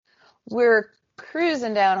We're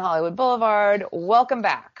cruising down Hollywood Boulevard. Welcome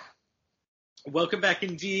back. Welcome back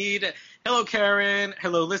indeed. Hello, Karen.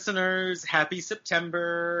 Hello, listeners. Happy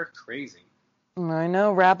September. Crazy. I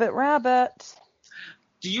know, rabbit.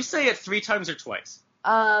 Do you say it 3 times or twice?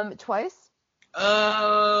 Twice.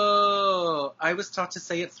 Oh, I was taught to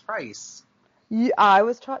say it thrice. Yeah, I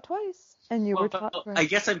was taught twice, and you were taught Well, thrice. I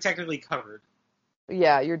guess I'm technically covered.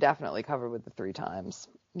 Yeah, you're definitely covered with the 3 times.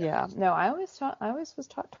 Yeah. No, I always was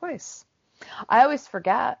taught twice. I always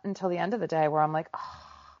forget until the end of the day where I'm like, oh,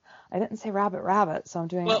 I didn't say rabbit, so I'm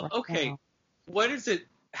doing it Well, right okay. now. What is it?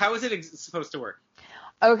 How is it supposed to work?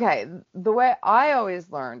 Okay, the way I always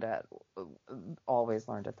learned it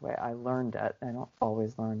the way I learned it. I don't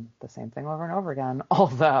always learn the same thing over and over again,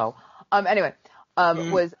 although, anyway,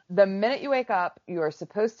 was the minute you wake up, you are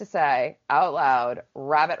supposed to say out loud,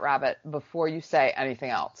 rabbit, before you say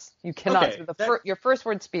anything else. You cannot, Okay, your first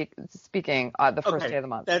word speaking the first day of the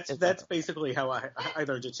month. That's basically how I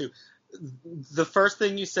learned it too. The first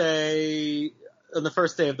thing you say on the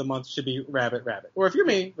first day of the month should be rabbit. Or if you're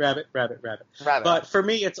me, rabbit. But for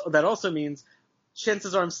me, that also means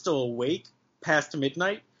chances are I'm still awake past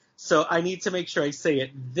midnight, so I need to make sure I say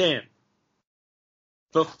it then,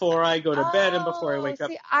 before I go to bed and before I wake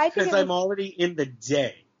up, because I'm already in the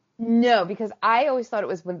day. No, because I always thought it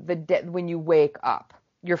was when you wake up,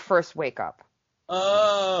 your first wake up.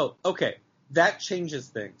 Oh, okay. That changes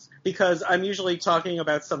things, because I'm usually talking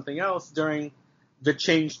about something else during the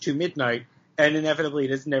change to midnight, and inevitably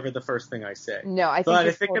it is never the first thing I say. No, I think but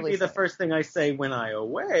it's if it totally could be the first thing I say when I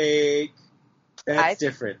awake, that's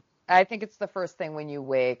different. I think it's the first thing when you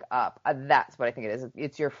wake up. That's what I think it is.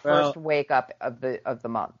 It's your first wake up of the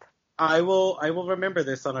month. I will remember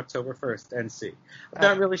this on October 1st and see. I'm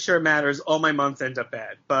not really sure it matters. All my months end up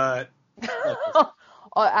bad, but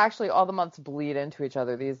actually, all the months bleed into each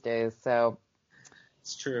other these days, so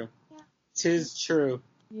it's true. Yeah. 'Tis true.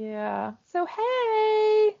 Yeah. So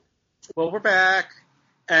hey. Well, we're back,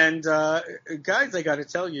 and guys, I got to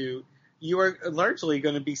tell you, you are largely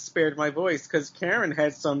going to be spared my voice because Karen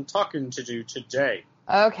has some talking to do today.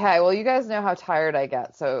 Okay, well, you guys know how tired I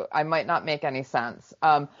get, so I might not make any sense.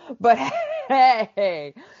 But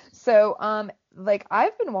hey, so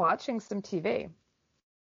I've been watching some TV.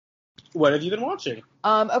 What have you been watching?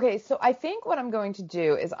 Okay, so I think what I'm going to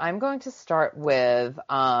do is I'm going to start with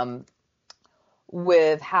Hap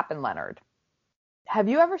and Leonard. Have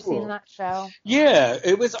you ever seen that show? Yeah,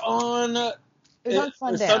 it was on. It was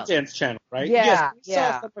on Sundance. The Sundance Channel, right? Yeah, yes,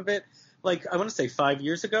 I saw some of it. I want to say 5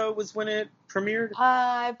 years ago was when it premiered.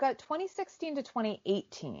 I've got 2016 to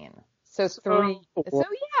 2018. So 3. So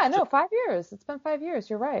yeah, no, 5 years. It's been 5 years.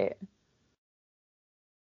 You're right.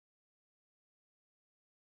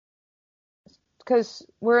 Because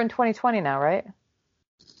we're in 2020 now, right?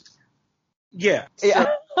 Yeah.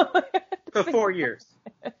 Yeah. For 4 years.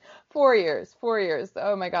 4 years. 4 years.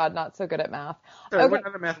 Oh my God, not so good at math. Sorry, we're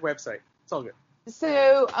not a math website. It's all good.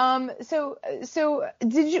 So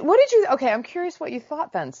okay, I'm curious what you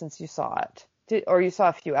thought then since you saw it. Or you saw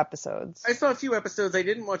a few episodes. I saw a few episodes. I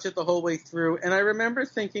didn't watch it the whole way through, and I remember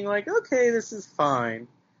thinking okay, this is fine,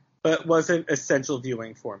 but wasn't essential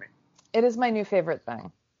viewing for me. It is my new favorite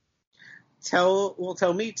thing. Tell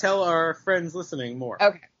our friends listening more.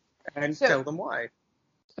 Okay. And tell them why.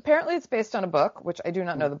 Apparently it's based on a book, which I do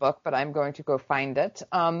not know the book, but I'm going to go find it.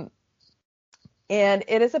 And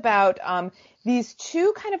it is about these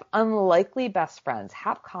two kind of unlikely best friends,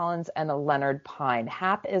 Hap Collins and Leonard Pine.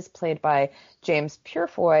 Hap is played by James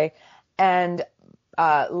Purefoy, and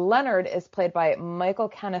Leonard is played by Michael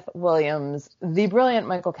Kenneth Williams, the brilliant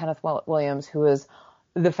Michael Kenneth Williams, who is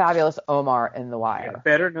the fabulous Omar in The Wire. Yeah,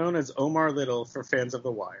 better known as Omar Little for fans of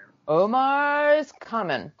The Wire. Omar's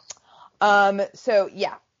coming. So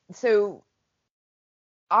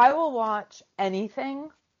I will watch anything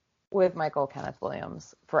with Michael Kenneth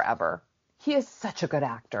Williams forever. He is such a good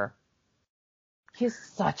actor.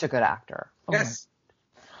 Yes.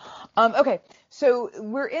 Okay, so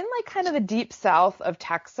we're in kind of the deep south of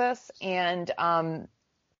Texas, and I'm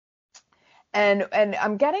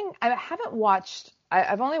haven't watched.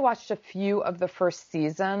 I've only watched a few of the first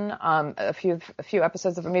season, a few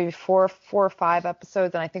episodes of maybe four or five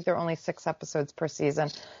episodes, and I think there are only 6 episodes per season.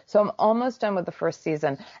 So I'm almost done with the first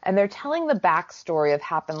season, and they're telling the backstory of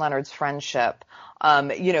Hap and Leonard's friendship.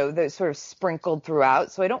 They're sort of sprinkled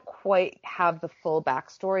throughout, so I don't quite have the full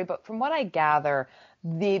backstory, but from what I gather,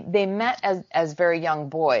 they met as very young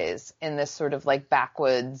boys in this sort of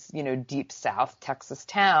backwoods, deep south Texas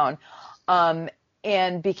town,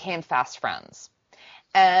 and became fast friends.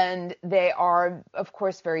 And they are, of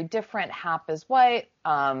course, very different. Hap is white,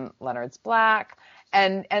 Leonard's black,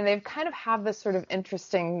 and they've kind of have this sort of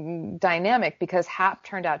interesting dynamic because Hap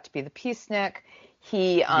turned out to be the peacenik.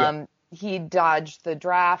 He dodged the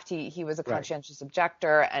draft. He was a conscientious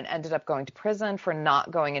objector and ended up going to prison for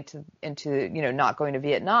not going into not going to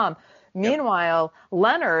Vietnam. Meanwhile,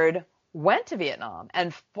 Leonard went to Vietnam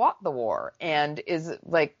and fought the war and is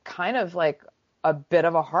like kind of like a bit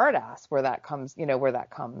of a hard ass where that comes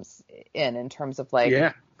in terms of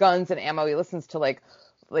like guns and ammo. He listens to like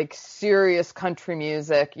serious country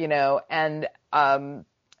music, and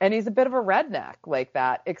he's a bit of a redneck like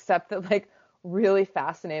that, except that like really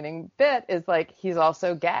fascinating bit is like he's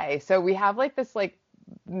also gay. So we have like this like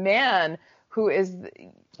man who is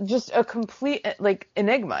just a complete like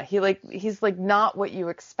enigma. He's like not what you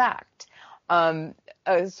expect a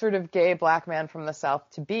sort of gay black man from the South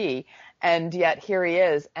to be, and yet here he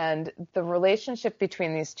is. And the relationship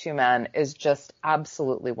between these two men is just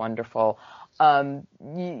absolutely wonderful.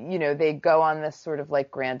 They go on this sort of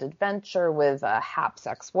like grand adventure with Hap's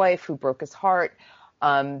ex-wife who broke his heart.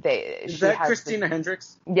 Is that Christina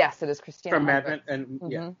Hendricks? Yes, it is Christina from Hendricks. Mad Men,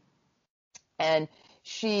 and and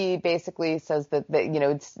she basically says that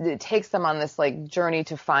it takes them on this like journey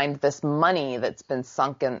to find this money that's been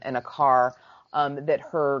sunk in a car that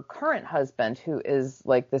her current husband, who is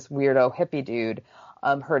like this weirdo hippie dude,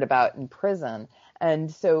 heard about in prison. And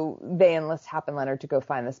so they enlist Hap and Leonard to go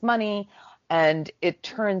find this money. And it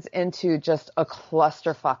turns into just a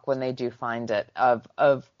clusterfuck when they do find it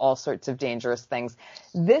of all sorts of dangerous things.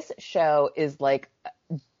 This show is like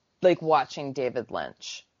watching David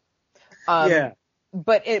Lynch.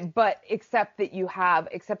 But except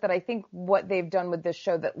that I think what they've done with this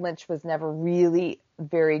show that Lynch was never really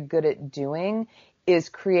very good at doing is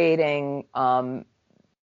creating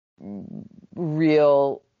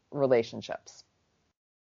real relationships.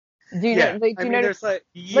 Do you know? Like, do you know?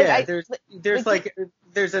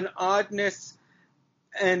 There's an oddness,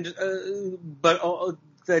 and but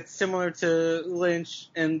that's similar to Lynch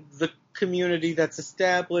and the community that's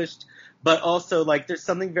established, but also like there's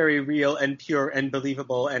something very real and pure and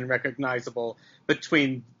believable and recognizable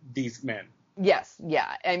between these men. Yes,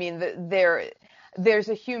 yeah. I mean, there's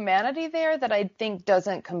a humanity there that I think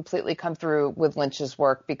doesn't completely come through with Lynch's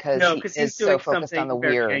work because he is so focused on the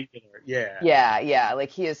weird. Angular. Yeah. Like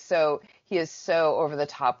he is so over the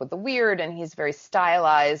top with the weird, and he's very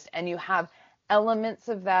stylized, and you have elements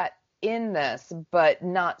of that in this, but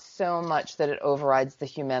not so much that it overrides the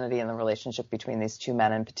humanity and the relationship between these two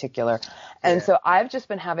men in particular. And so I've just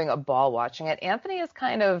been having a ball watching it. Anthony is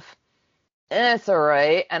kind of, it's all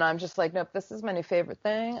right. And I'm just like, nope, this is my new favorite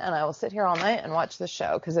thing. And I will sit here all night and watch this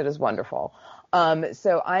show because it is wonderful.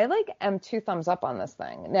 So I am 2 thumbs up on this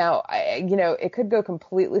thing. Now, it could go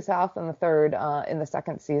completely south in the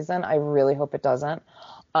second season. I really hope it doesn't.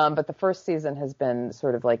 But the first season has been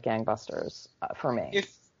sort of like gangbusters for me.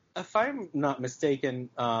 If I'm not mistaken,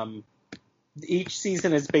 each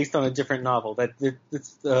season is based on a different novel.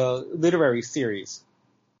 It's a literary series.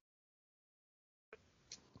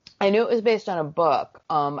 I knew it was based on a book.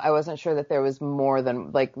 I wasn't sure that there was more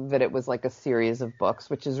than that it was like a series of books,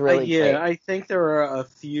 which is really great. I think there are a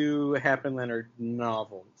few Hap and Leonard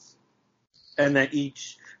novels, and that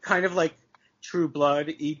each, kind of like True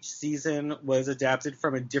Blood, each season was adapted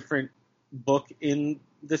from a different book in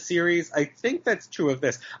the series. I think that's true of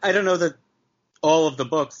this. I don't know that all of the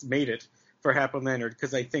books made it for Hap and Leonard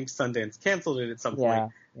because I think Sundance canceled it at some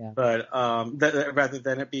point. Yeah. But rather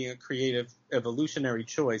than it being a creative evolutionary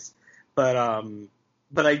choice, but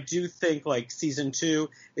I do think like season 2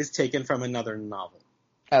 is taken from another novel.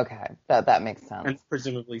 Okay, that makes sense. And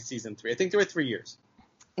presumably season 3. I think there were 3 years.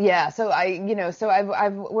 Yeah, so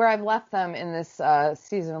I've where I've left them in this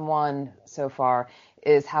season 1 so far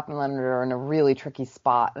is Hap and Leonard are in a really tricky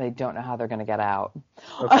spot, and I don't know how they're going to get out.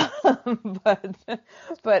 Okay.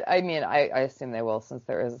 But I mean, I assume they will since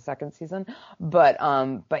there is a second season. But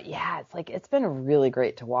yeah, it's been really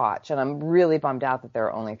great to watch, and I'm really bummed out that there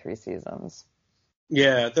are only 3 seasons.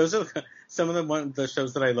 Yeah, those are some of the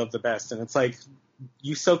shows that I love the best, and it's like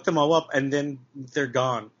you soak them all up, and then they're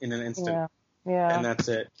gone in an instant. Yeah. And that's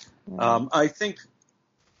it. Yeah. I think,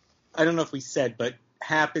 I don't know if we said, but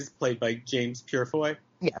Hap is played by James Purefoy.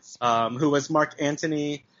 Yes. Who was Mark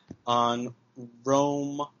Antony on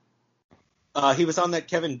Rome. He was on that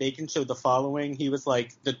Kevin Bacon show, The Following. He was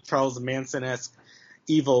like the Charles Manson-esque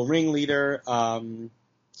evil ringleader. I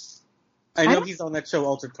know he's on that show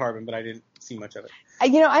Altered Carbon, but I didn't see much of it. I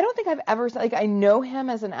don't think I've ever, I know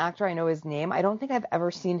him as an actor. I know his name. I don't think I've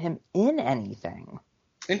ever seen him in anything.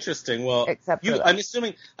 Interesting. Well, I'm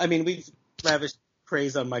assuming, we've lavished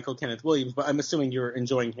praise on Michael Kenneth Williams, but I'm assuming you're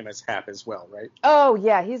enjoying him as Hap as well, right? Oh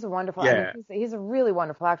yeah, he's a wonderful. Yeah. I mean, he's a really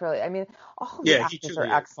wonderful actor. I mean, all the Yeah, he actors are truly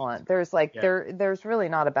is. excellent. There's like there's really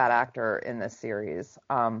not a bad actor in this series.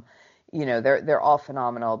 You know, they're all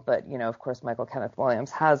phenomenal. But you know, of course, Michael Kenneth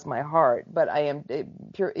Williams has my heart. But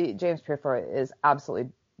James Purefoy is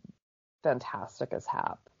absolutely fantastic as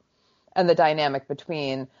Hap, and the dynamic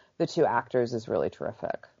between the two actors is really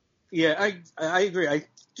terrific. Yeah, I agree. I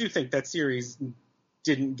do think that series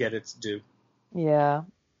didn't get its due. Yeah,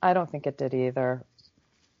 I don't think it did either.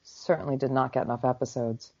 Certainly did not get enough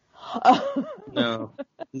episodes. No.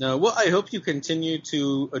 Well, I hope you continue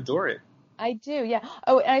to adore it. I do, yeah.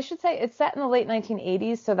 Oh, and I should say it's set in the late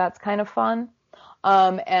 1980s, so that's kind of fun.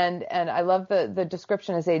 And I love the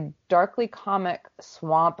description as a darkly comic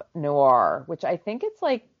swamp noir, which I think it's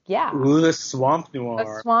like, yeah. Ooh, the swamp noir.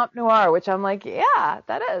 A swamp noir, which I'm like, yeah,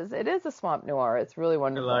 that is. It is a swamp noir. It's really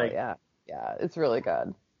wonderful. Yeah, it's really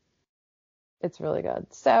good. It's really good.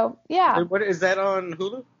 So, yeah. And what is that on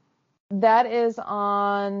Hulu? That is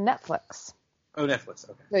on Netflix. Oh, Netflix.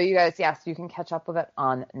 Okay. So you guys, yes, you can catch up with it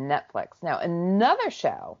on Netflix. Now, another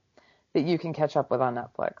show that you can catch up with on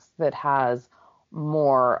Netflix that has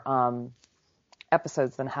more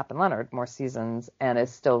episodes than Hap and Leonard, more seasons, and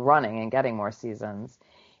is still running and getting more seasons,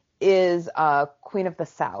 is Queen of the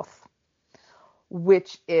South,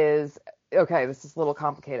 which is, okay, this is a little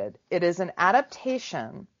complicated. It is an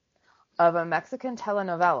adaptation of a Mexican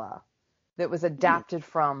telenovela that was adapted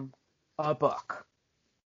from a book.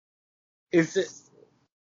 Is it,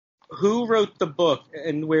 who wrote the book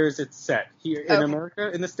and where is it set? Here in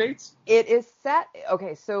America, in the States? It is set,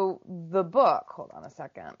 okay, so the book, hold on a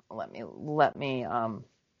second. Let me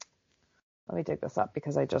dig this up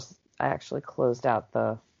because I actually closed out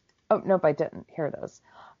oh, nope, I didn't. Here it is.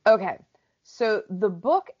 Okay. So the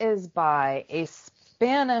book is by a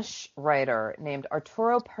Spanish writer named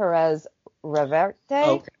Arturo Perez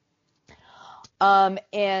Reverte. Okay.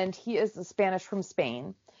 And he is Spanish from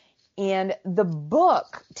Spain. And the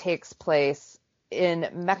book takes place in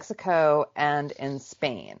Mexico and in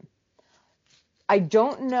Spain. I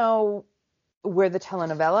don't know where the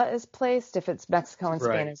telenovela is placed, if it's Mexico and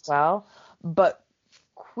Spain as well. But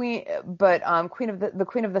Queen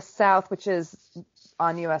of the South, which is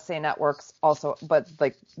on USA Networks also, but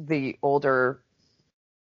like the older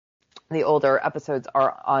episodes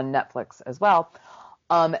are on Netflix as well,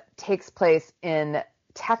 takes place in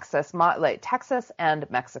Texas and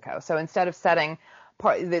Mexico. So instead of setting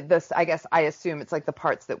this, I assume it's like the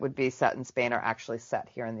parts that would be set in Spain are actually set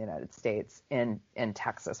here in the United States in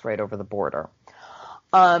Texas, right over the border.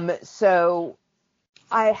 So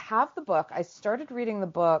I have the book. I started reading the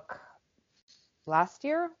book last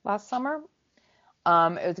summer.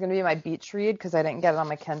 It was going to be my beach read because I didn't get it on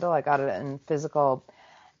my Kindle. I got it in physical.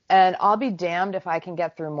 And I'll be damned if I can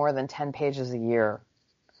get through more than 10 pages a year.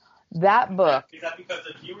 That book. Is that because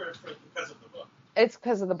of you or because of the book? It's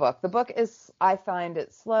because of the book. The book is, I find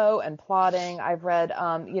it slow and plodding. I've read,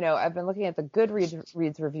 I've been looking at the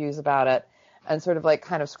Goodreads reviews about it and sort of like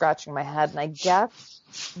kind of scratching my head. And I guess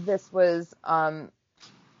this was,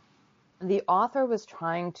 the author was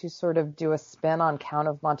trying to sort of do a spin on Count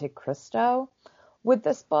of Monte Cristo with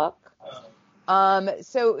this book.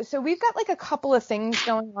 So we've got like a couple of things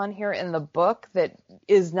going on here in the book that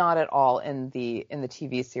is not at all in the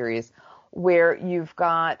TV series, where you've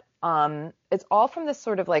got it's all from this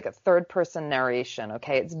sort of like a third person narration.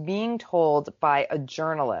 Okay, it's being told by a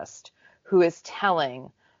journalist who is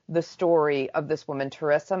telling the story of this woman,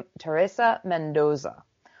 Teresa Mendoza,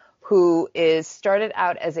 who started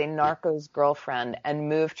out as a narco's girlfriend and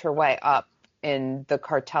moved her way up in the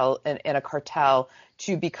cartel in a cartel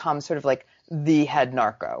to become sort of like the head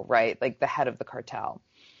narco, right? Like the head of the cartel.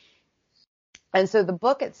 And so the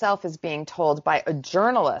book itself is being told by a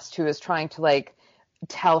journalist who is trying to like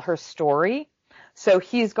tell her story. So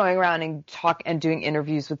he's going around and doing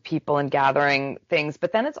interviews with people and gathering things,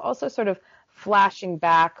 but then it's also sort of flashing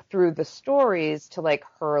back through the stories to like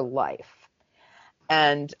her life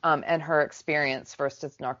and her experience first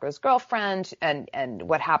as narco's girlfriend and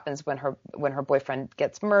what happens when her boyfriend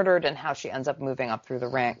gets murdered and how she ends up moving up through the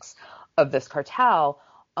ranks of this cartel.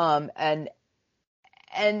 And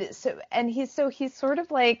he's sort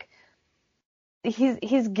of like,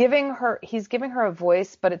 he's giving her a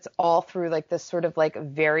voice, but it's all through like this sort of like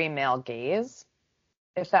very male gaze,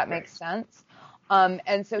 if that makes sense.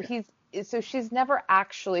 And so she's never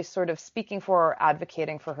actually sort of speaking for or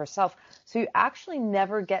advocating for herself. So you actually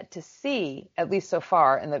never get to see, at least so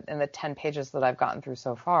far in the 10 pages that I've gotten through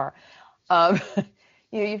so far,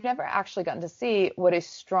 you've never actually gotten to see what a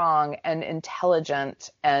strong and intelligent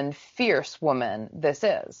and fierce woman this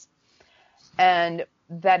is. And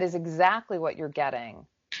that is exactly what you're getting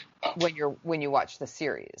when you watch the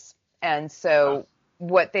series. And so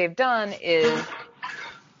what they've done is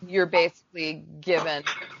you're basically given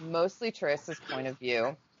mostly Teresa's point of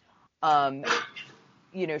view.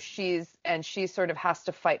 She sort of has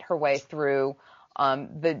to fight her way through her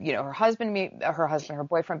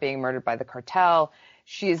boyfriend being murdered by the cartel.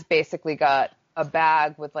 She's basically got a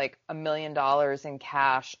bag with like $1 million in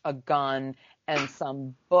cash, a gun, and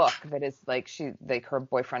some book that is her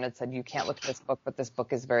boyfriend had said, you can't look at this book, but this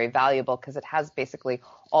book is very valuable because it has basically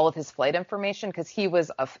all of his flight information, because he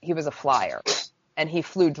was a flyer and he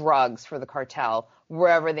flew drugs for the cartel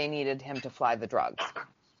wherever they needed him to fly the drugs.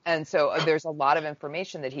 And so there's a lot of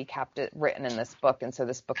information that he kept written in this book. And so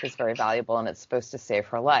this book is very valuable, and it's supposed to save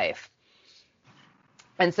her life.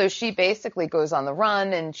 And so she basically goes on the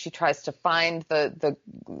run, and she tries to find the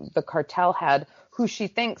cartel head who she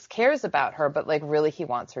thinks cares about her, but like really he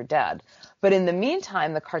wants her dead. But in the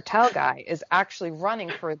meantime, the cartel guy is actually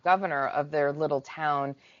running for governor of their little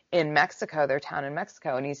town in Mexico,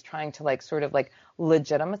 and he's trying to like sort of like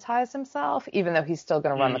legitimize himself, even though he's still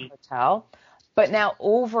going to run the cartel. But now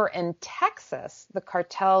over in Texas, the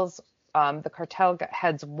cartel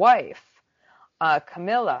head's wife,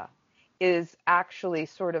 Camila, is actually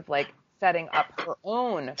sort of like setting up her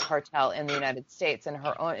own cartel in the United States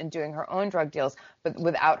and doing her own drug deals, but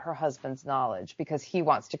without her husband's knowledge, because he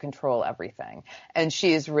wants to control everything. And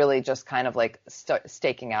she is really just kind of like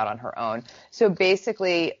staking out on her own. So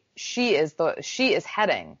basically, she is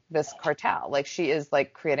heading this cartel. Like she is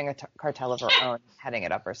like creating a cartel of her own, heading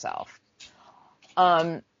it up herself.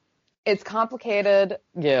 It's complicated,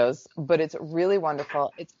 yes, but it's really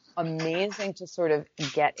wonderful. It's amazing to sort of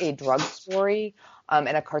get a drug story and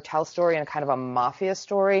a cartel story and kind of a mafia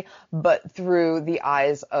story, but through the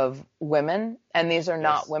eyes of women. And these are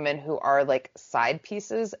not women who are like side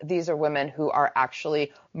pieces. These are women who are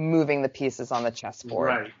actually moving the pieces on the chessboard.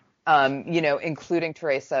 Right. Including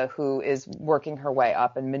Teresa, who is working her way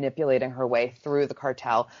up and manipulating her way through the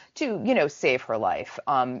cartel to, save her life,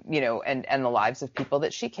 and the lives of people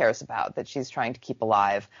that she cares about, that she's trying to keep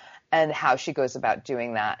alive, and how she goes about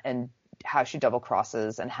doing that, and how she double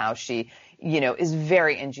crosses, and how she, is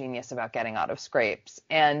very ingenious about getting out of scrapes.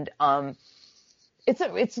 And it's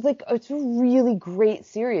a really great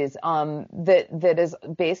series that is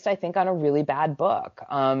based, I think, on a really bad book,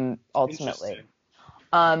 ultimately.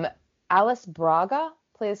 Alice Braga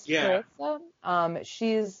plays Teresa.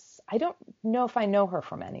 I don't know if I know her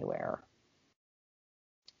from anywhere.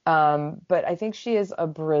 But I think she is a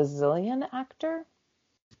Brazilian actor.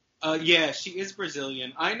 She is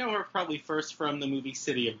Brazilian. I know her probably first from the movie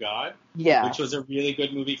City of God, which was a really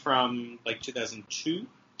good movie from like 2002.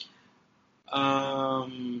 But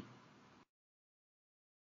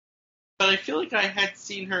I feel like I had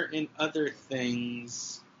seen her in other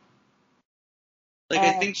things. Like,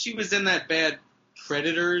 I think she was in that bad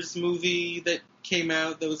Predators movie that came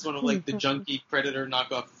out. That was one of, like, the junky Predator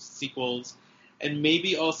knockoff sequels. And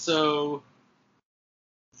maybe also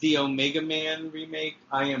the Omega Man remake,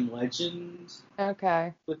 I Am Legend.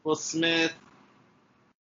 Okay. With Will Smith.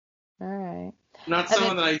 All right. Not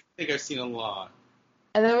someone that I think I've seen a lot.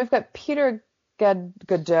 And then we've got Peter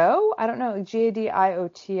Godot. I don't know,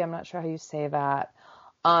 Gadiot. I'm not sure how you say that.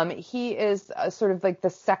 He is sort of like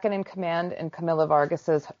the second in command in Camila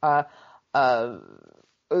Vargas's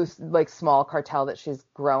like small cartel that she's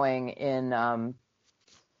growing in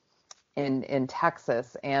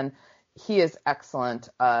Texas, and he is excellent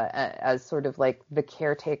as sort of like the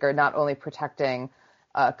caretaker, not only protecting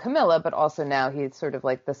Camila, but also now he's sort of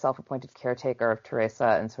like the self-appointed caretaker of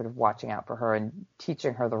Teresa and sort of watching out for her and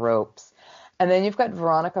teaching her the ropes. And then you've got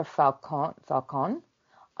Veronica Falcon.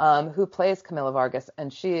 Who plays Camila Vargas,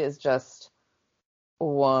 and she is just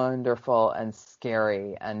wonderful and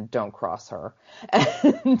scary, and don't cross her.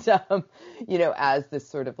 And, as this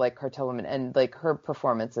sort of like cartel woman, and like her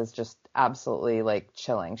performance is just absolutely like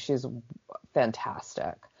chilling. She's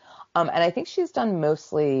fantastic. And I think she's done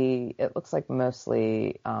mostly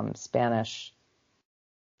Spanish.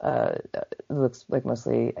 Looks like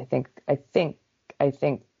mostly, I think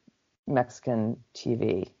Mexican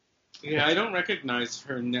TV. Yeah, I don't recognize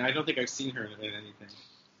her. I don't think I've seen her in anything.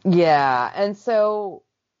 Yeah, and so,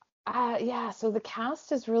 so the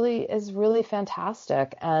cast is really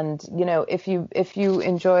fantastic. And if you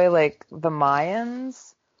enjoy like the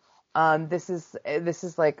Mayans, this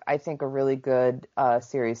is like, I think, a really good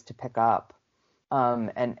series to pick up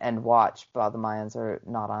and watch while the Mayans are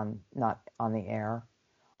not on the air.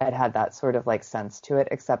 It had that sort of like sense to it,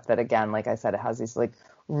 except that, again, like I said, it has these like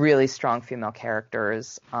really strong female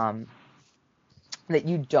characters, that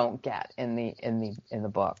you don't get in the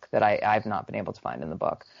book, that I've not been able to find in the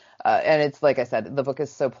book. And it's like I said, the book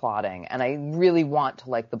is so plotting, and I really want to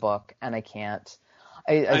like the book, and I can't.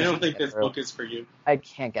 I don't think this book is for you. I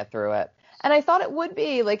can't get through it. And I thought it would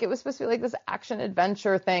be. Like, it was supposed to be like this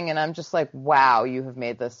action-adventure thing, and I'm just like, wow, you have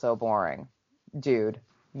made this so boring. Dude,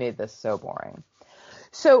 made this so boring.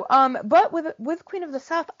 So, but with Queen of the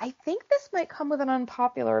South, I think this might come with an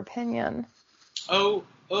unpopular opinion. Oh,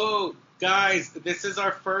 guys, this is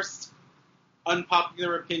our first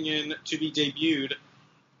unpopular opinion to be debuted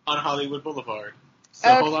on Hollywood Boulevard. So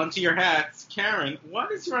hold on to your hats. Karen,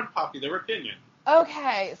 what is your unpopular opinion?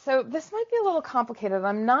 Okay, so this might be a little complicated.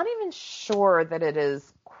 I'm not even sure that it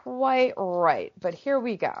is quite right, but here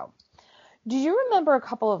we go. Do you remember a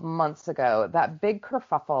couple of months ago that big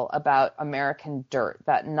kerfuffle about American Dirt,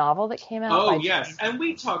 that novel that came out? Oh, yes, and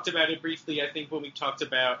we talked about it briefly, I think, when we talked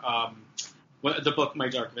about the book My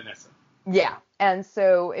Dark Vanessa. Yeah, and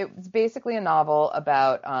so it was basically a novel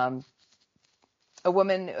about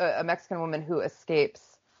a Mexican woman who escapes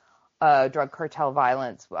drug cartel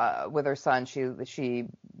violence with her son. She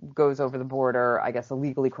goes over the border, I guess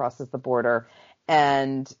illegally crosses the border,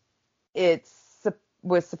 and it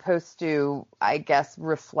was supposed to, I guess,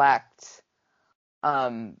 reflect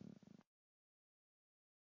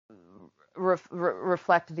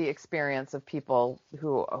reflect the experience of people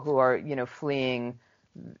who are fleeing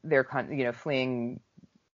fleeing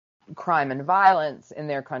crime and violence in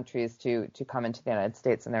their countries to come into the United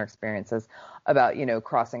States, and their experiences about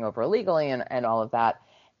crossing over illegally and all of that.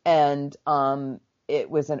 And it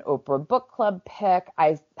was an Oprah Book Club pick.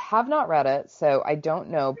 I have not read it, so I don't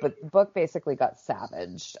know, but the book basically got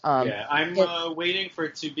savaged. Yeah, I'm waiting for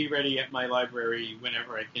it to be ready at my library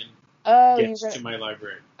whenever I can get to my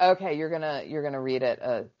library. Okay, you're gonna read it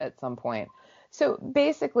at some point. So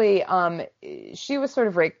basically, she was sort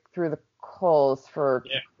of raked through the coals for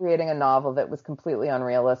creating a novel that was completely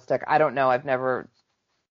unrealistic. I don't know. I've never,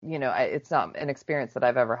 it's not an experience that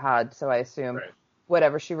I've ever had, so I assume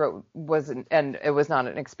whatever she wrote wasn't, and it was not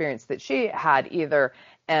an experience that she had either.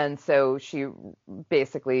 And so she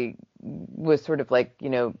basically was sort of like,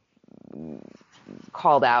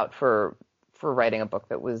 called out for writing a book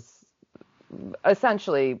that was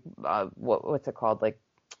essentially, what's it called? Like,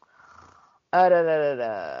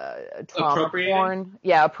 trauma porn.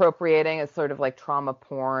 Yeah, appropriating is sort of like trauma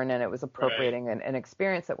porn, and it was appropriating an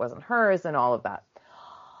experience that wasn't hers and all of that.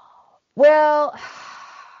 Well,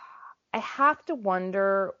 I have to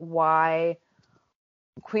wonder why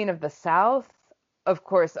Queen of the South, of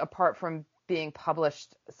course, apart from being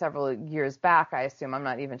published several years back, I assume, I'm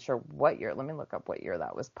not even sure what year. Let me look up what year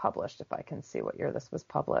that was published, if I can see what year this was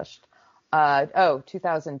published.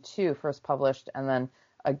 2002 first published, and then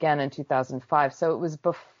again in 2005. So it was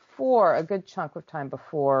before, a good chunk of time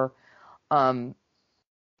before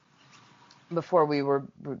we were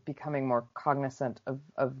becoming more cognizant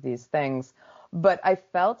of these things. But I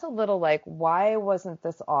felt a little like, why wasn't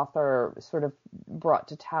this author sort of brought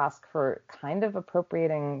to task for kind of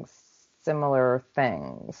appropriating similar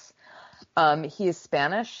things? He is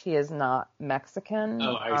Spanish. He is not Mexican.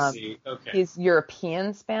 Oh, I see. Okay. He's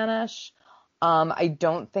European Spanish. I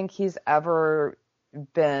don't think he's ever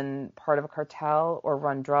been part of a cartel or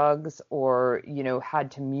run drugs or,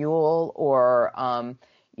 had to mule or,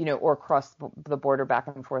 or cross the border back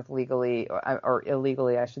and forth legally or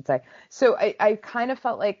illegally, I should say. So I kind of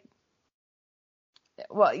felt like,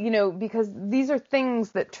 well, because these are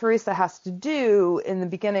things that Teresa has to do in the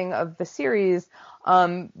beginning of the series,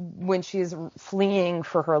 when she's fleeing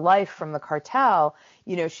for her life from the cartel.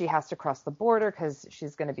 She has to cross the border because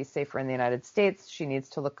she's going to be safer in the United States. She needs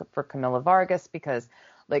to look for Camila Vargas because,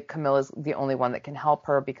 like, Camila's the only one that can help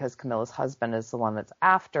her because Camila's husband is the one that's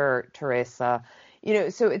after Teresa.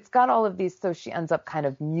 So it's got all of these. So she ends up kind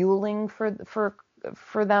of muling for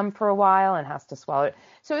them for a while and has to swallow it.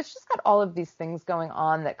 So it's just got all of these things going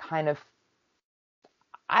on that kind of,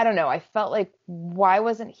 I don't know, I felt like, why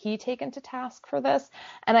wasn't he taken to task for this?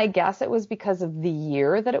 And I guess it was because of the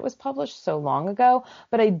year that it was published so long ago.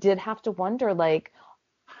 But I did have to wonder, like,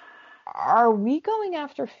 are we going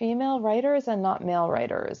after female writers and not male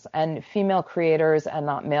writers, and female creators and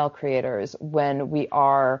not male creators, when we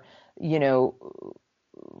are,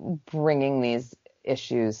 bringing these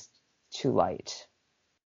issues to light?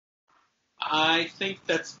 I think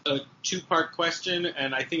that's a two-part question,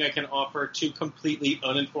 and I think I can offer two completely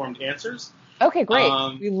uninformed answers. Okay, great.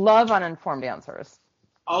 We love uninformed answers.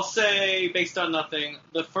 I'll say, based on nothing,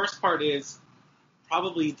 the first part is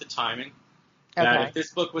probably the timing. Okay. That if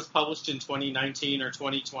this book was published in 2019 or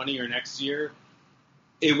 2020 or next year,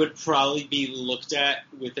 it would probably be looked at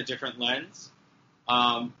with a different lens.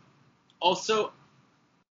 Also,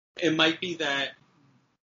 it might be that,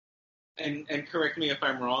 and correct me if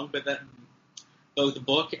I'm wrong, but that both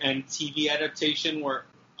book and TV adaptation were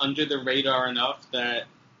under the radar enough that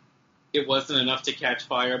it wasn't enough to catch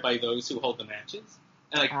fire by those who hold the matches.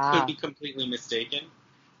 And I could be completely mistaken.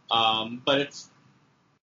 But it's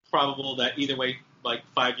probable that either way, like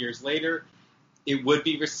 5 years later, it would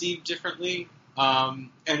be received differently. And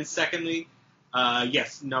secondly,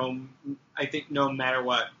 yes, I think no matter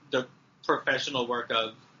what, the professional work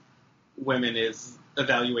of women is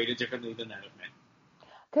evaluated differently than that of men.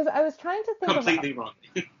 Because I was trying to think completely wrong.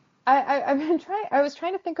 I was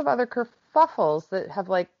trying to think of other kerfuffles that have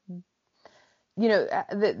like, you know,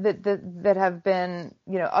 that have been,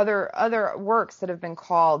 you know, other works that have been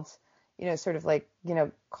called, you know, sort of like, you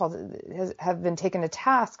know, have been taken to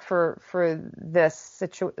task for this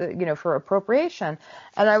you know, for appropriation.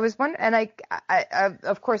 And I was wondering, and I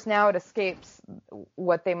of course now it escapes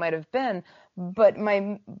what they might have been, but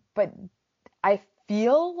I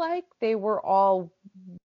feel like they were all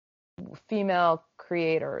female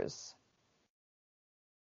creators.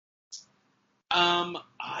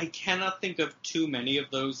 I cannot think of too many of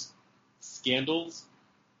those scandals.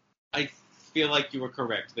 I feel like you were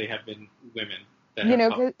correct. They have been women. You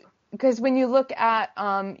know, because when you look at,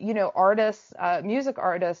 you know, artists, music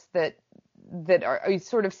artists that are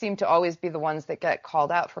sort of seem to always be the ones that get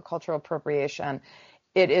called out for cultural appropriation,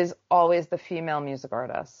 it is always the female music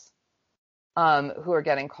artists who are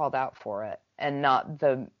getting called out for it, and not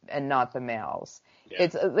the males. Yeah.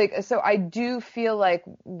 It's like, so I do feel like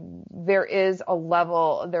there is a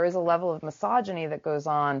level of misogyny that goes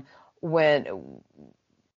on when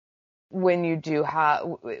you do have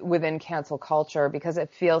within cancel culture, because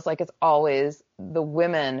it feels like it's always the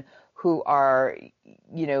women who are,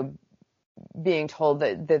 you know, being told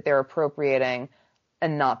that they're appropriating,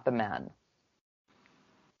 and not the men.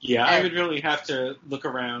 Yeah, I would really have to look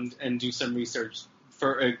around and do some research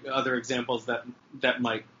for other examples that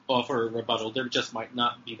might offer a rebuttal. There just might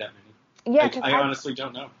not be that many. Yeah, I honestly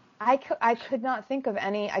don't know. I could not think of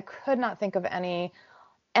any. I could not think of any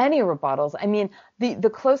rebuttals. I mean, the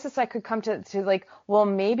closest I could come to like, well,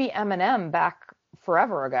 maybe Eminem back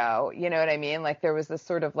forever ago. You know what I mean? Like there was this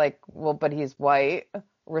sort of like, well, but he's white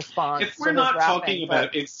response. If we're not talking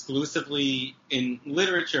about exclusively in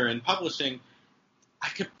literature and publishing, I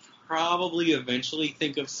could probably eventually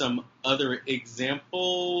think of some other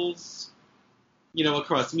examples, you know,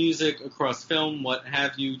 across music, across film, what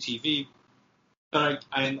have you, TV. But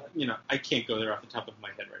I can't go there off the top of my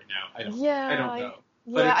head right now. I don't know.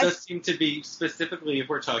 But it does seem to be, specifically if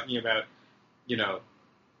we're talking about, you know,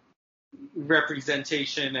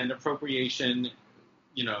 representation and appropriation,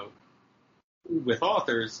 you know, with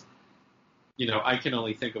authors, you know, I can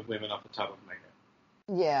only think of women off the top of my head.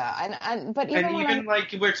 Yeah, but even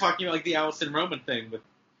like we're talking about like the Alison Roman thing with,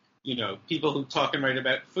 you know, people who talk and write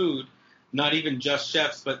about food, not even just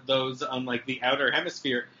chefs, but those on like the outer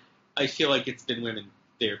hemisphere. I feel like it's been women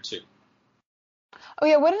there too. Oh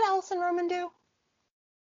yeah, what did Alison Roman do?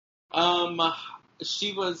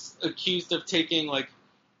 She was accused of taking like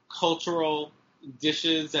cultural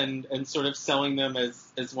dishes and sort of selling them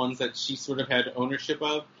as ones that she sort of had ownership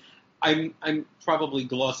of. I'm probably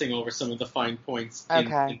glossing over some of the fine points in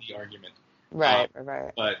the argument. Right.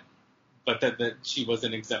 But that she was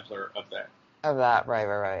an exemplar of that.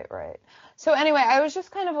 Right. So anyway, I was just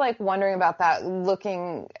kind of like wondering about that,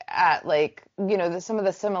 looking at like, you know, some of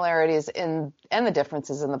the similarities and the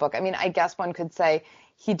differences in the book. I mean, I guess one could say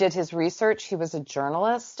he did his research. He was a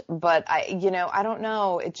journalist, but I don't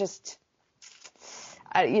know. It just,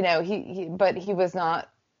 he was not.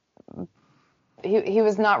 He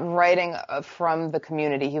was not writing from the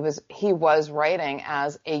community. He was writing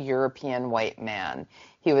as a European white man.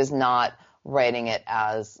 He was not writing it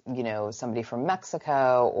as, you know, somebody from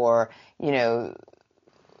Mexico or,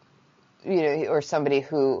 or somebody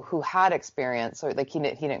who had experience, or like he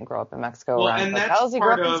didn't grow up in Mexico. Well, and that's he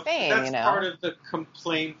grew up in Spain. That's part of the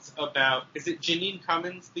complaints about. Is it Janine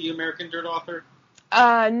Cummins, the American Dirt author?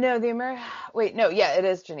 No, it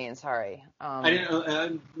is Janine. Sorry. I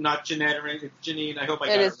didn't. Not Jeanette or anything. It's Janine. I hope I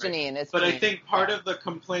got it it is right. Janine. But I think part of the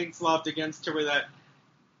complaints lobbed against her were that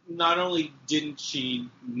not only didn't she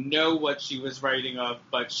know what she was writing of,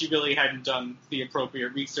 but she really hadn't done the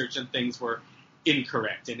appropriate research and things were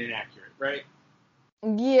incorrect and inaccurate, right?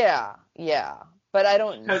 Yeah. But I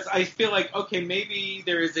don't... Because I feel like, okay, maybe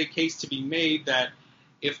there is a case to be made that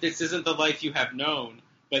if this isn't the life you have known,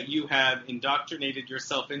 but you have indoctrinated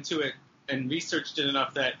yourself into it and researched it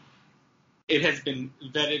enough that it has been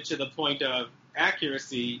vetted to the point of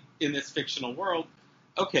accuracy in this fictional world,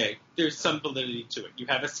 okay, there's some validity to it. You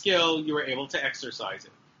have a skill, you were able to exercise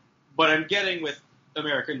it. What I'm getting with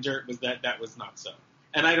American Dirt was that was not so.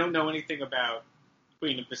 And I don't know anything about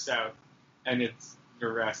Queen of the South and its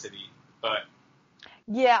veracity, but...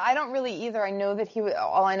 Yeah, I don't really either. I know that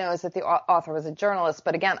all I know is that the author was a journalist,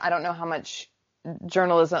 but again, I don't know how much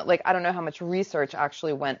journalism, like, I don't know how much research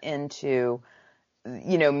actually went into,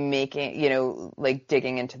 making, like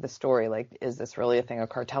digging into the story. Like, is this really a thing a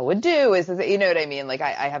cartel would do? Is this, you know what I mean? Like,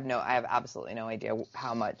 I have absolutely no idea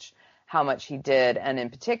how much he did, and in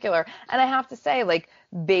particular, and I have to say, like,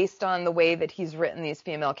 based on the way that he's written these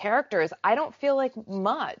female characters, I don't feel like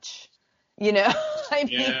much. I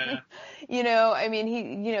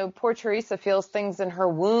mean, poor Teresa feels things in her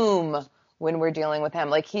womb when we're dealing with him.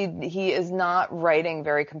 Like, he is not writing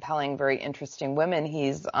very compelling, very interesting women.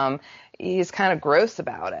 He's kind of gross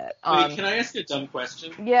about it. Wait, can I ask you a dumb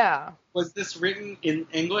question? Yeah. Was this written in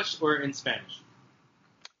English or in Spanish?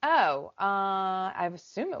 Oh, I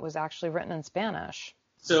assume it was actually written in Spanish.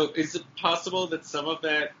 So is it possible that some of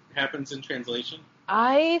that happens in translation?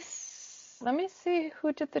 Let me see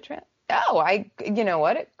who did the you know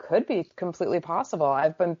what? It could be completely possible.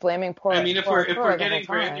 I've been blaming poor. I mean, if we're getting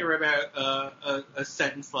granular about a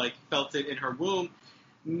sentence like "felt it in her womb,"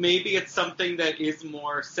 maybe it's something that is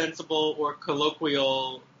more sensible or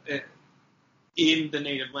colloquial in the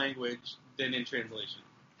native language than in translation.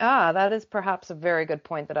 That is perhaps a very good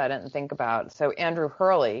point that I didn't think about. So Andrew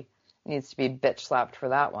Hurley needs to be bitch slapped for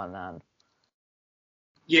that one then.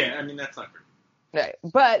 Yeah, I mean, that's not great. Right.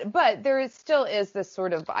 But there still is this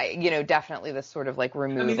sort of, definitely this sort of like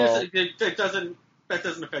removal. I mean, that doesn't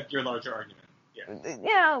affect your larger argument. Yeah.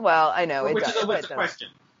 Yeah. Well, I know. Which is a question.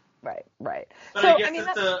 Right. But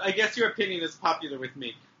so, I guess your opinion is popular with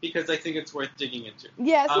me because I think it's worth digging into.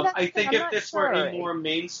 Yeah. I think if this were a more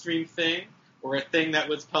mainstream thing or a thing that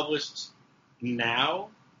was published now,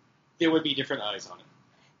 there would be different eyes on it.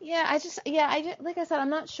 Yeah, I just like I said, I'm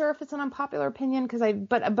not sure if it's an unpopular opinion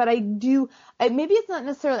but I do, maybe it's not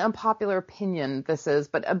necessarily unpopular opinion this is,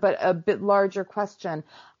 but a bit larger question.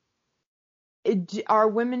 Are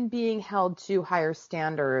women being held to higher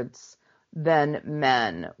standards than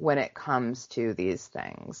men when it comes to these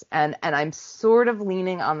things? And I'm sort of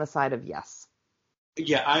leaning on the side of yes.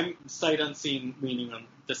 Yeah, I'm sight unseen leaning on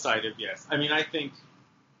the side of yes. I mean, I think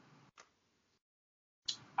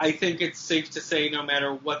it's safe to say no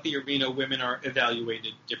matter what the arena, women are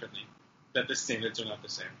evaluated differently, that the standards are not the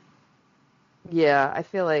same. Yeah, I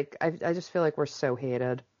feel like, I just feel like we're so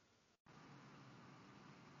hated.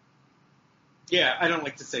 Yeah, I don't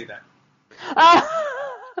like to say that.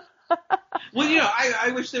 Well,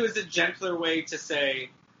 I wish there was a gentler way to say,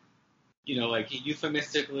 like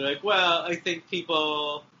euphemistically, like, well, I think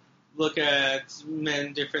people look at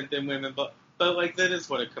men different than women, but like that is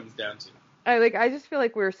what it comes down to. I just feel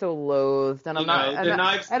like we're so loathed, and the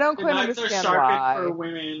knives are sharpened why. for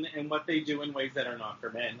women and what they do in ways that are not for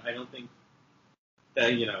men. I don't think that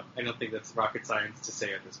I don't think that's rocket science to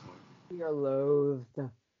say at this point. We are loathed.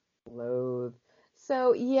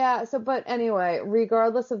 So yeah. But anyway,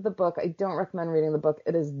 regardless of the book, I don't recommend reading the book.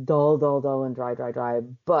 It is dull, and dry.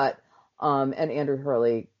 But and Andrew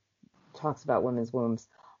Hurley talks about women's wombs,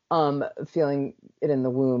 feeling it in the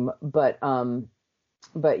womb,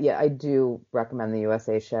 But yeah, I do recommend the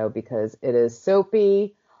USA show because it is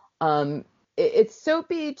soapy. It's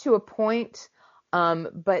soapy to a point,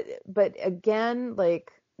 but again,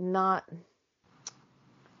 like not.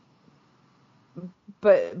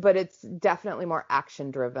 But it's definitely more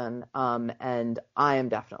action driven, and I am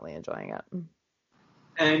definitely enjoying it.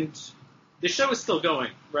 And the show is still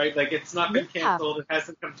going, right? Like it's not been canceled. It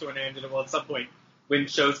hasn't come to an end. And at some point, when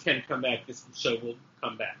shows can come back, this show will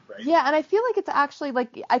come back, right? Yeah, and I feel like it's actually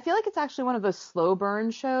one of those slow burn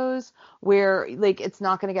shows where like it's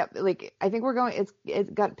not going to get like I think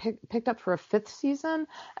it got picked up for a 5th season,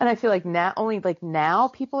 and I feel like now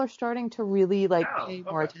people are starting to really pay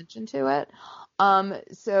more attention to it.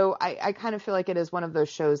 So I kind of feel like it is one of those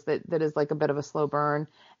shows that is like a bit of a slow burn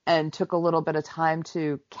and took a little bit of time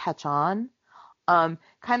to catch on.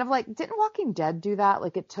 Kind of like, didn't Walking Dead do that?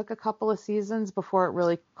 Like, it took a couple of seasons before it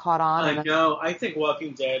really caught on. I know. I think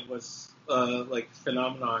Walking Dead was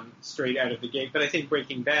phenomenon straight out of the gate, but I think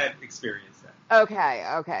Breaking Bad experienced that.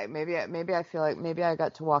 Okay. Maybe I feel like maybe I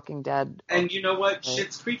got to Walking Dead. And you know what?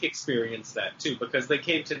 Schitt's Creek experienced that too because they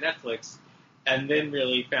came to Netflix and then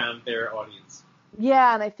really found their audience.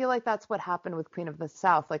 Yeah, and I feel like that's what happened with Queen of the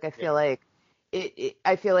South. Like, I feel like.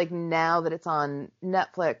 I feel like now that it's on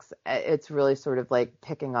Netflix, it's really sort of like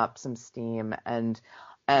picking up some steam, and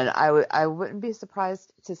I wouldn't be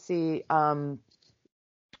surprised to see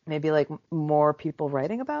maybe like more people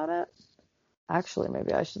writing about it. Actually,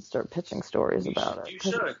 maybe I should start pitching stories about it. You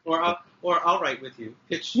should, or I'll write with you.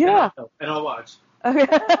 Pitch, yeah, and I'll watch.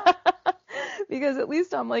 Okay. Because at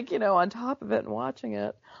least I'm like, on top of it and watching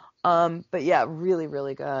it. But yeah, really,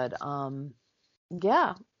 really good.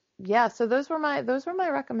 Yeah. Yeah, so those were my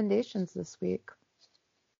recommendations this week.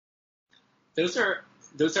 Those are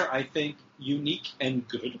I think unique and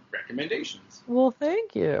good recommendations. Well,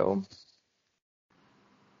 thank you.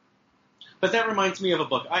 But that reminds me of a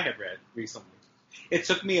book I have read recently. It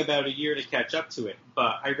took me about a year to catch up to it,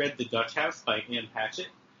 but I read The Dutch House by Ann Patchett,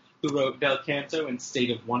 who wrote Bel Canto and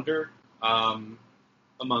State of Wonder, among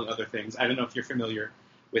other things. I don't know if you're familiar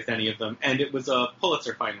with any of them. And it was a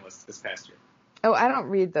Pulitzer finalist this past year. Oh, I don't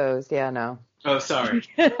read those. Yeah, no. Oh, sorry.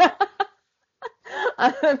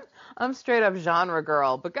 I'm straight up genre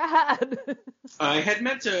girl, but go ahead. I had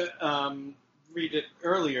meant to read it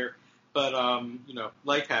earlier, but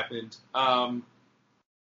life happened.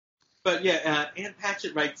 But yeah, Ann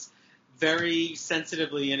Patchett writes very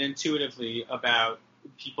sensitively and intuitively about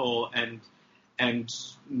people and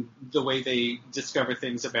the way they discover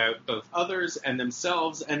things about both others and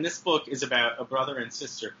themselves. And this book is about a brother and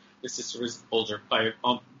sister. The sister was older by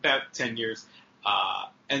about 10 years,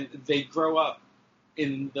 and they grow up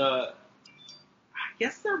in I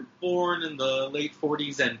guess they're born in the late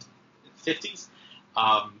 40s and 50s,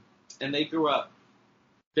 and they grew up.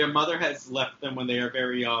 Their mother has left them when they are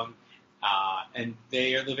very young, and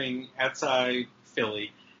they are living outside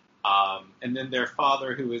Philly. And then their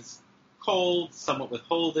father, who is cold, somewhat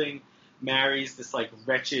withholding, marries this like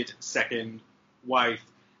wretched second wife,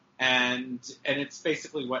 and it's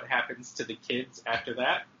basically what happens to the kids after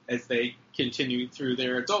that as they continue through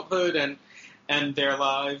their adulthood and their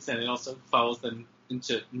lives, and it also follows them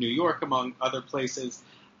into New York among other places.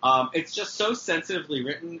 It's just so sensitively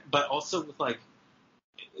written, but also with like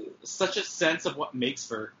such a sense of what makes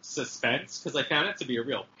for suspense, because I found it to be a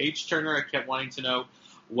real page turner. I kept wanting to know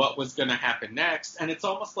what was going to happen next, and it's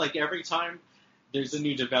almost like every time there's a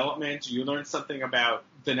new development, you learn something about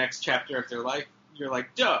the next chapter of their life, you're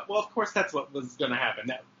like, duh, well, of course that's what was going to happen.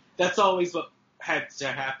 That's always what had to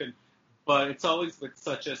happen, but it's always with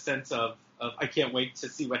such a sense of I can't wait to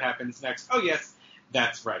see what happens next. Oh, yes,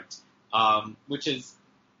 that's right, which is,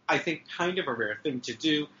 I think, kind of a rare thing to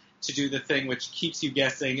do the thing which keeps you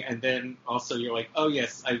guessing, and then also you're like, oh,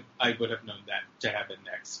 yes, I would have known that to happen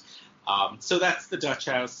next. So that's The Dutch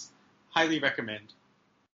House. Highly recommend.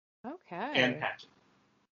 Okay. Ann Patchett.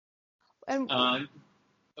 And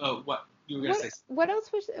what you were going to say? What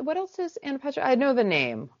else is Ann Patchett? I know the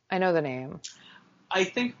name. I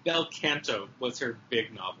think Bel Canto was her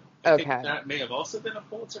big novel. I think that may have also been a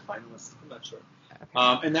Pulitzer finalist. I'm not sure.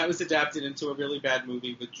 Okay. And that was adapted into a really bad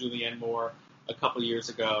movie with Julianne Moore a couple years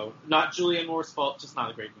ago. Not Julianne Moore's fault, just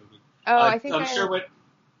not a great movie. I'm sure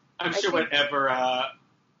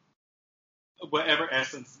whatever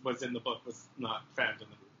essence was in the book was not found in the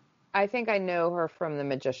movie. I think I know her from The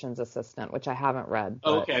Magician's Assistant, which I haven't read.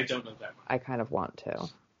 Oh, okay, I don't know that one. I kind of want to.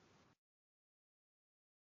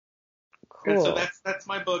 Cool. And so that's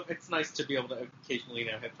my book. It's nice to be able to occasionally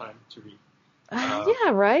now have time to read.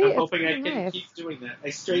 Yeah, right? I'm hoping I can keep doing that. I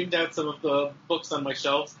straightened out some of the books on my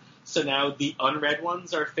shelves, so now the unread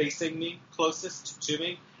ones are facing me closest to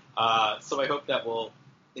me. So I hope that will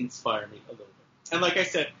inspire me a little bit. And like I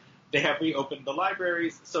said, they have reopened the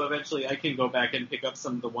libraries, so eventually I can go back and pick up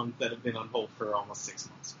some of the ones that have been on hold for almost 6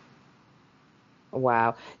 months.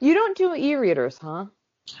 Wow. You don't do e-readers, huh?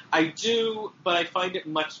 I do, but I find it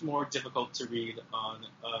much more difficult to read on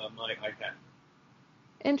my iPad.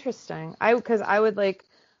 Interesting. Because I would like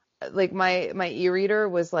my e-reader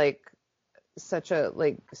was like such a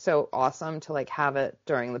so awesome to like have it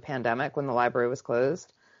during the pandemic when the library was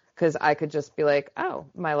closed. Because I could just be like, oh,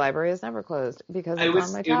 my library is never closed because it's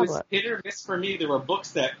on my tablet. It was hit or miss for me. There were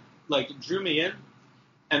books that like drew me in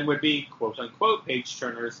and would be quote unquote page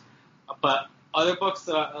turners, but other books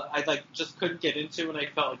that I just couldn't get into, and I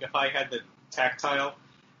felt like if I had the tactile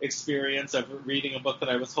experience of reading a book that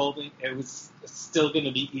I was holding, it was still going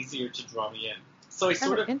to be easier to draw me in. So I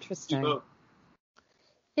sort of do both.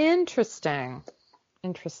 Interesting.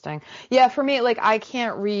 Yeah, for me, like I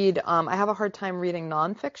can't read. I have a hard time reading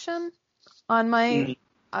nonfiction on my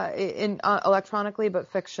electronically,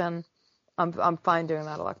 but fiction, I'm fine doing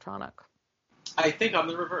that electronic. I think I'm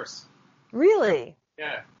the reverse. Really?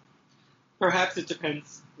 Yeah. Perhaps it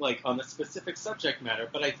depends, like, on the specific subject matter,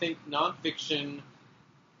 but I think nonfiction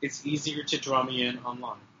is easier to draw me in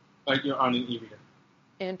online, you're on an e-reader.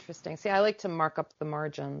 Interesting. See, I like to mark up the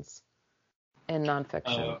margins in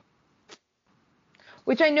nonfiction.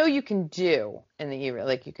 Which I know you can do in the e-reader,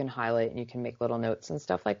 like you can highlight and you can make little notes and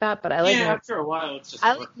stuff like that. But I like after a while, it's just.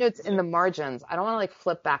 I like notes in the margins. I don't want to like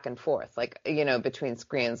flip back and forth, like between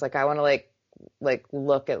screens. Like I want to like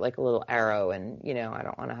look at like a little arrow, and I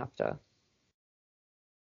don't want to have to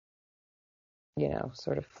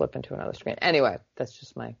sort of flip into another screen. Anyway, that's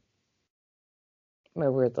just my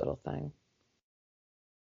weird little thing.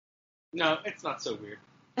 No, it's not so weird.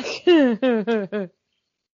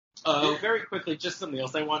 Very quickly, just something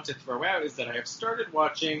else I want to throw out is that I have started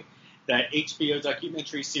watching that HBO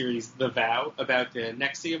documentary series, The Vow, about the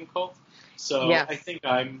NXIVM cult. So yes. I think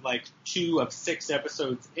I'm like 2 of 6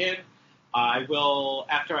 episodes in. I will,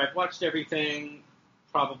 after I've watched everything,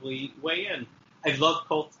 probably weigh in. I love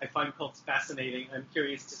cults. I find cults fascinating. I'm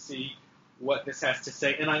curious to see what this has to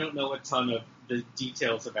say. And I don't know a ton of the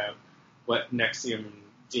details about what NXIVM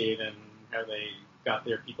did and how they got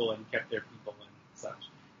their people and kept their people and such.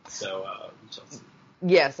 So we shall see.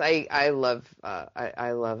 Yes, I love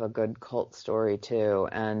a good cult story too,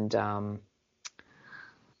 and I'm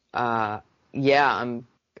curious.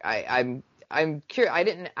 I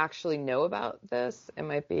didn't actually know about this. It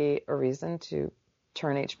might be a reason to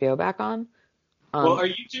turn HBO back on. Well, are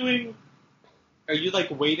you like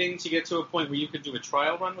waiting to get to a point where you could do a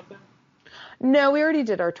trial run with them? No, we already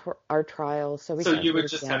did our trial, so we. So you would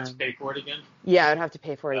just have to pay for it again? Yeah, I'd have to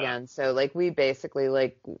pay for it again. So like we basically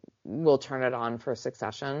we'll turn it on for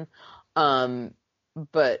Succession,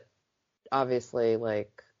 but obviously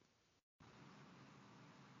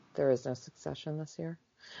there is no Succession this year,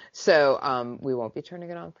 so we won't be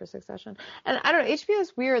turning it on for Succession. And I don't know, HBO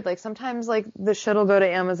is weird. Like sometimes the shit will go to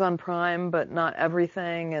Amazon Prime, but not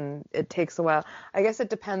everything, and it takes a while. I guess it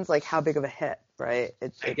depends how big of a hit. Right.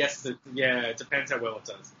 I guess it depends how well it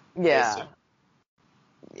does. Yeah.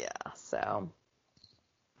 Yeah. So.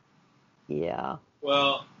 Yeah.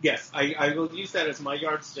 Well, yes, I will use that as my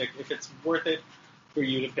yardstick if it's worth it for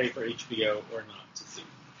you to pay for HBO or not to see.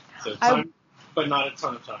 So but not a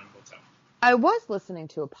ton of time will tell. I was listening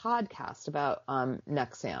to a podcast about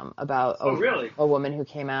NXIVM, about a woman who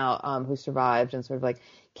came out, who survived and sort of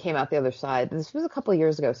came out the other side. This was a couple of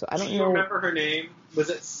years ago, so I don't know. Do you remember her name? Was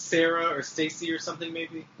it Sarah or Stacy or something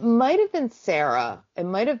maybe? Might have been Sarah. It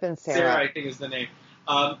might have been Sarah. Sarah, I think, is the name.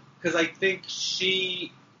 Because I think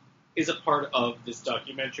she is a part of this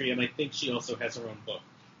documentary, and I think she also has her own book.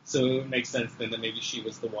 So it makes sense then that maybe she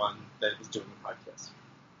was the one that was doing the podcast.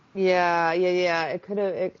 Yeah. It could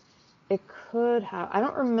have. It could have. I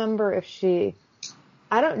don't remember if she.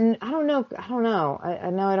 I don't know. I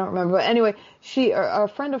know I don't remember. But anyway, a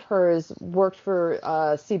friend of hers worked for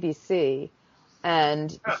CBC,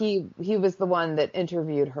 and he was the one that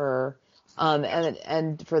interviewed her,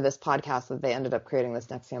 and for this podcast that they ended up creating this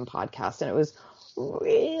NXIVM podcast, and it was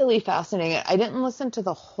really fascinating. I didn't listen to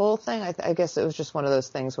the whole thing. I guess it was just one of those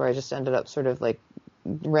things where I just ended up sort of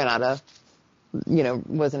ran out of,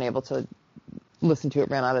 wasn't able to listen to it,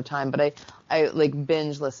 ran out of time, but I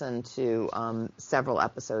binge listened to several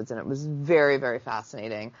episodes, and it was very, very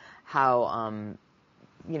fascinating how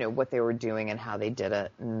what they were doing and how they did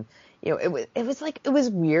it. And it was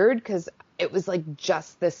weird because it was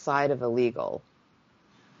just this side of illegal,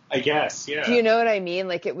 I guess. Yeah, do you know what I mean?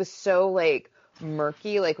 It was so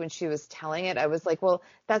murky. When she was telling it, I was well,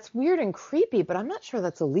 that's weird and creepy, but I'm not sure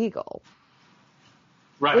that's illegal.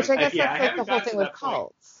 Right. Which I guess that's the whole thing with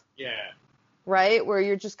cults. Yeah. Right? Where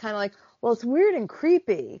you're just kind of well, it's weird and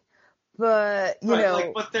creepy, but, you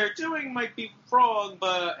know. What they're doing might be wrong,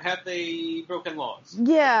 but have they broken laws?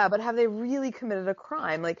 Yeah, but have they really committed a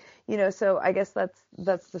crime? So I guess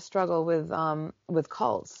that's the struggle with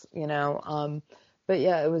cults, But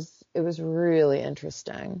yeah, it was really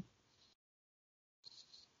interesting.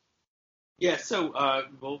 Yeah, so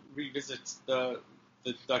we'll revisit the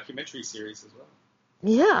documentary series as well.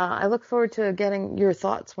 Yeah, I look forward to getting your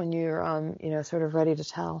thoughts when you're, sort of ready to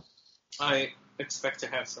tell. I expect to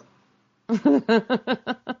have some.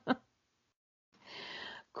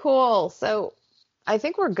 Cool. So I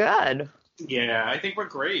think we're good. Yeah, I think we're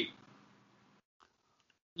great.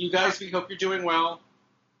 You guys, we hope you're doing well.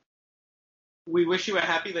 We wish you a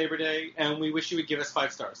happy Labor Day, and we wish you would give us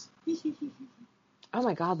 5 stars. Oh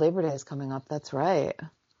my God, Labor Day is coming up. That's right.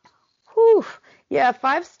 Whew. Yeah,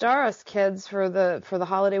 5 stars, kids, for the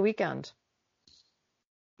holiday weekend.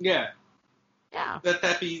 Yeah. Yeah.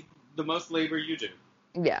 That be the most labor you do.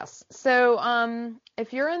 Yes. So,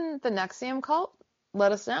 if you're in the NXIVM cult,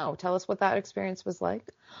 let us know. Tell us what that experience was like.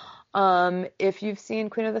 If you've seen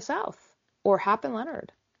Queen of the South or Hap and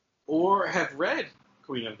Leonard, or have read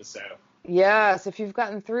Queen of the South. Yes, if you've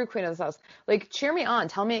gotten through Queen of the South, cheer me on.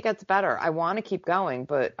 Tell me it gets better. I want to keep going,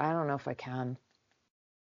 but I don't know if I can.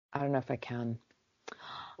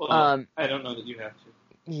 Well, I don't know that you have to.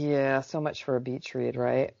 Yeah, so much for a beach read,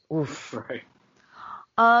 right? Oof. Right.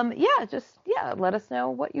 Yeah, let us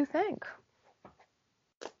know what you think.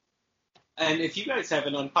 And if you guys have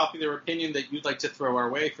an unpopular opinion that you'd like to throw our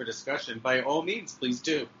way for discussion, by all means, please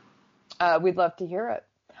do. We'd love to hear it.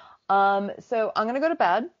 So I'm going to go to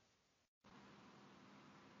bed.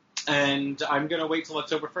 And I'm going to wait till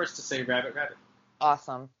October 1st to say rabbit, rabbit.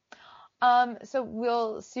 Awesome. So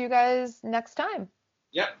we'll see you guys next time.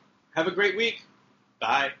 Yep. Have a great week.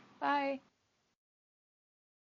 Bye. Bye.